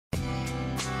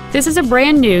This is a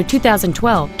brand new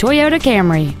 2012 Toyota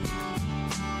Camry.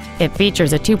 It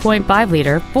features a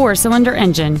 2.5-liter four-cylinder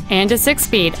engine and a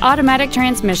 6-speed automatic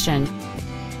transmission.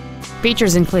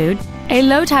 Features include a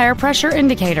low tire pressure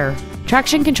indicator,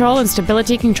 traction control and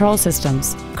stability control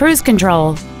systems, cruise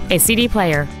control, a CD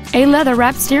player, a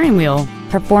leather-wrapped steering wheel,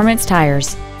 performance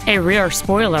tires, a rear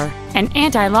spoiler, an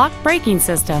anti-lock braking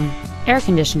system, air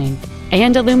conditioning,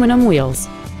 and aluminum wheels.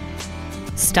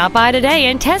 Stop by today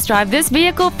and test drive this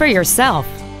vehicle for yourself.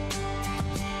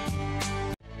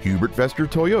 Hubert Vester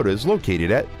Toyota is located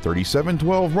at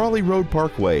 3712 Raleigh Road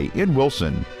Parkway in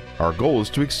Wilson. Our goal is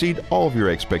to exceed all of your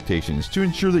expectations to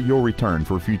ensure that you'll return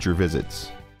for future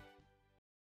visits.